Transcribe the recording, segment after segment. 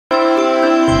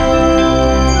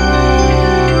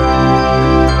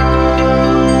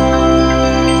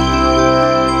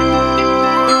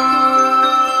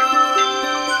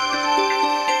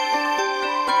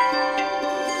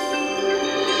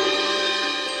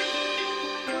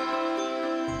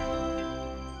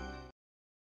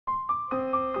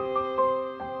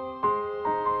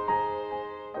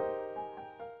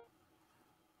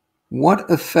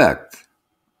What effect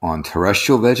on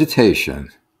terrestrial vegetation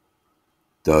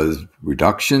does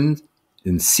reduction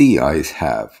in sea ice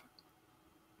have?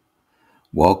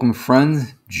 Welcome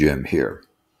friends, Jim here.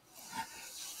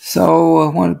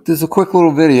 So there's a quick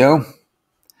little video,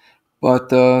 but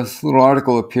this little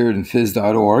article appeared in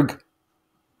phys.org.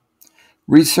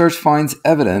 Research finds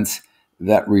evidence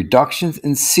that reductions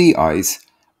in sea ice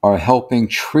are helping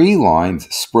tree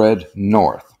lines spread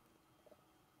north.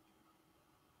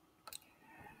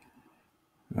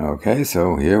 Okay,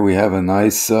 so here we have a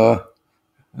nice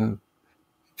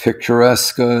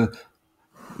picturesque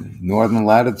northern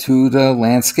latitude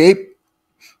landscape.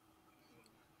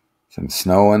 Some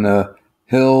snow in the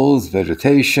hills,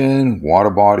 vegetation, water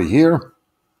body here.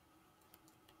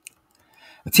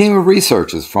 A team of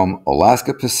researchers from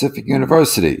Alaska Pacific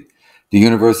University, the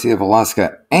University of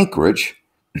Alaska Anchorage,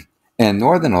 and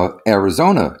Northern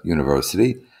Arizona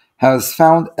University has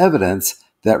found evidence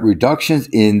that reductions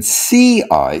in sea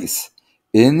ice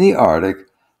in the Arctic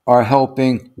are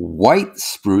helping white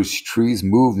spruce trees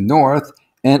move north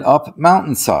and up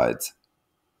mountainsides.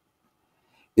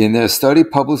 In their study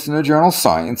published in the journal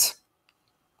Science,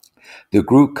 the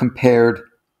group compared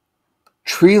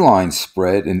tree line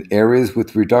spread in areas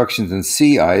with reductions in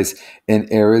sea ice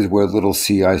and areas where little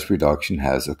sea ice reduction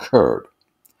has occurred.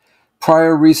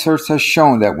 Prior research has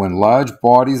shown that when large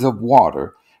bodies of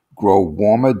water grow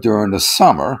warmer during the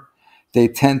summer, they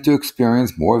tend to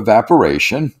experience more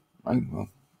evaporation, right? Well,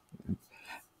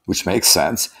 which makes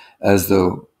sense. As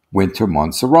the winter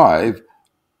months arrive,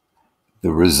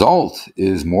 the result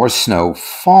is more snow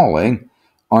falling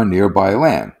on nearby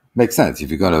land. Makes sense. If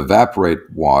you're going to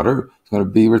evaporate water, it's going to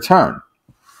be returned.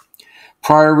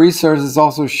 Prior research has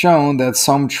also shown that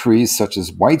some trees, such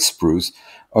as white spruce,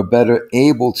 are better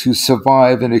able to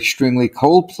survive in extremely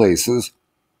cold places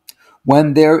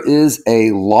when there is a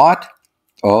lot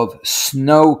of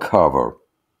snow cover.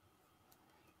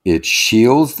 It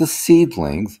shields the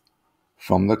seedlings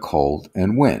from the cold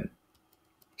and wind.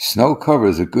 Snow cover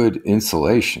is a good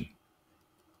insulation.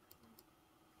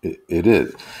 It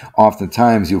is.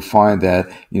 Oftentimes you'll find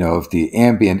that, if the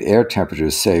ambient air temperature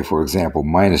is, say, for example,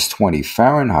 minus 20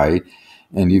 Fahrenheit,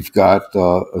 and you've got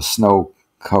a snow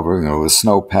cover, a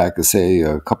snowpack is, say,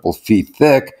 a couple feet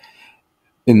thick,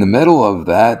 in the middle of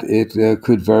that, it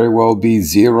could very well be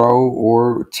 0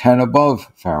 or 10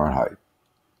 above Fahrenheit.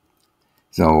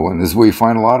 So, and this is where you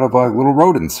find a lot of little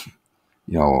rodents,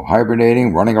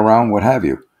 hibernating, running around, what have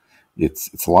you.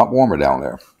 It's a lot warmer down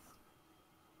there.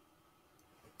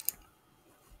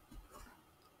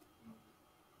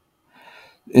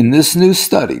 In this new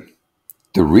study,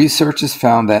 the researchers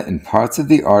found that in parts of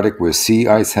the Arctic where sea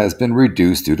ice has been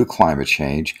reduced due to climate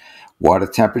change, water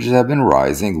temperatures have been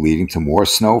rising, leading to more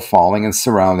snow falling in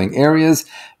surrounding areas.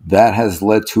 That has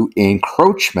led to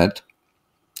encroachment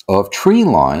of tree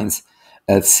lines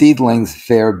as seedlings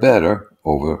fare better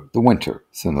over the winter,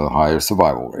 so the higher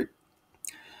survival rate.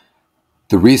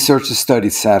 The researchers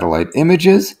studied satellite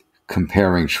images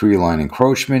comparing tree line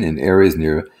encroachment in areas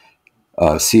near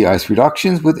sea ice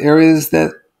reductions with areas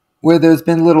where there's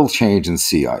been little change in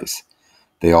sea ice.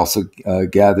 They also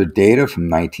gathered data from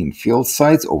 19 field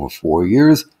sites over 4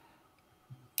 years,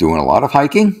 doing a lot of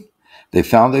hiking. They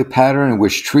found a pattern in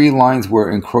which tree lines were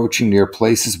encroaching near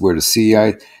places where the sea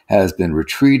ice has been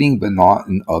retreating, but not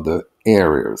in other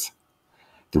areas.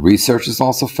 The researchers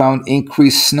also found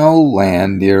increased snow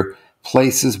land near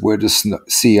places where the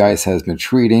sea ice has been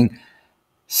retreating,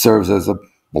 serves as a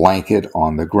blanket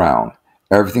on the ground.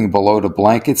 Everything below the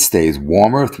blanket stays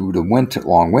warmer through the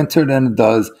long winter than it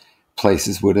does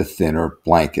places with a thinner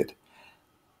blanket.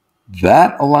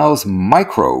 That allows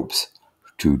microbes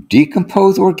to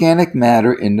decompose organic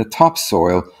matter in the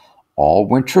topsoil all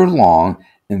winter long,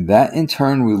 and that in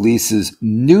turn releases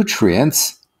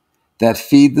nutrients that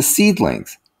feed the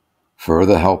seedlings,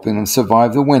 further helping them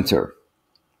survive the winter.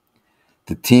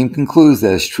 The team concludes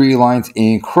that as tree lines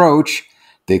encroach,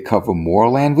 they cover more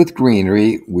land with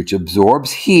greenery, which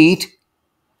absorbs heat,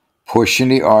 pushing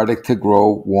the Arctic to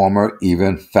grow warmer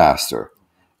even faster.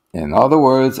 In other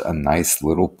words, a nice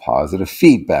little positive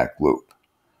feedback loop.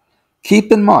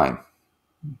 Keep in mind,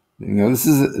 this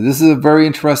is a very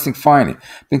interesting finding.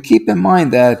 But keep in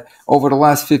mind that over the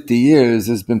last 50 years,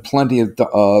 there's been plenty of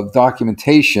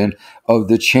documentation of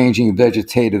the changing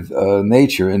vegetative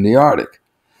nature in the Arctic.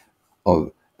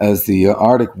 As the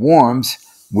Arctic warms,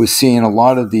 we're seeing a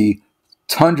lot of the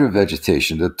tundra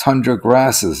vegetation, the tundra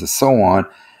grasses and so on,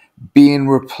 being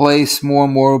replaced more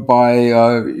and more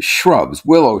by shrubs,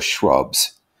 willow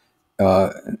shrubs,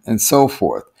 and so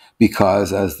forth.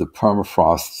 Because as the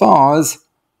permafrost thaws,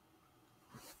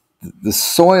 the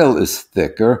soil is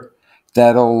thicker,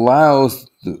 that allows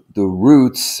the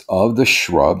roots of the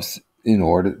shrubs in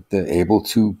order they're able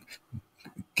to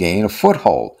gain a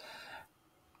foothold.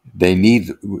 They need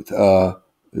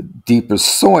deeper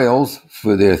soils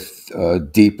for their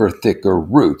deeper, thicker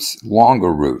roots,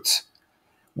 longer roots.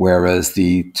 Whereas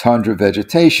the tundra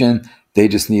vegetation, they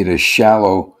just need a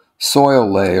shallow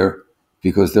soil layer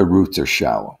because their roots are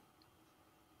shallow.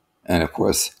 And of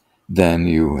course, then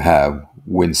you have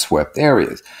windswept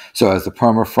areas. So as the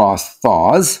permafrost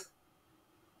thaws,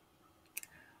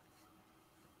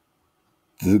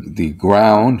 the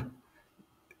ground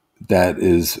that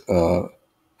is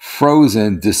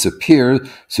frozen disappears,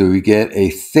 so we get a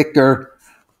thicker,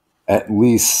 at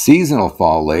least seasonal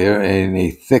fall layer, and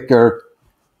a thicker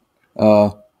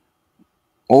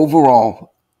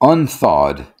overall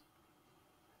unthawed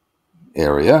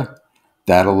area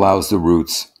that allows the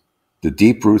roots, the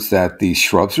deep roots that these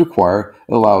shrubs require,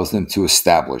 allows them to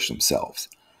establish themselves.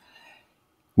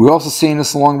 We're also seeing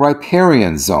this along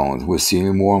riparian zones. We're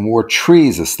seeing more and more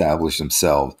trees establish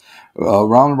themselves.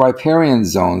 Around riparian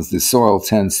zones, the soil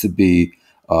tends to be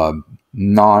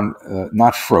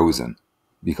not frozen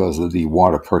because of the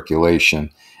water percolation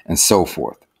and so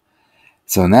forth.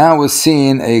 So now we're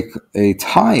seeing a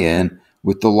tie-in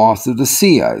with the loss of the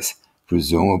sea ice.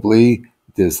 Presumably,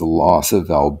 there's the loss of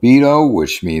albedo,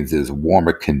 which means there's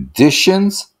warmer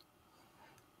conditions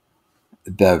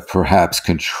that perhaps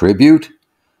contribute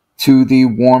to the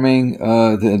warming,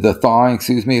 the thawing,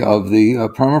 of the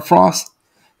permafrost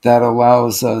that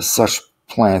allows such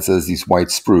plants as these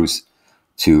white spruce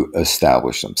to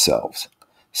establish themselves.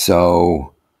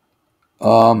 So,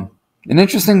 an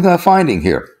interesting finding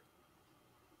here.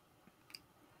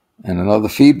 And another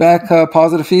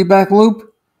positive feedback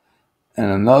loop,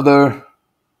 and another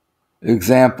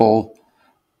example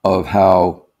of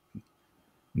how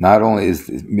not only is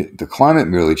the climate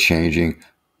merely changing,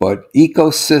 but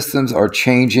ecosystems are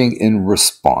changing in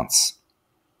response.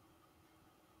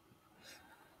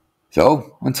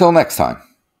 So, until next time,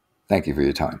 thank you for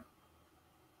your time.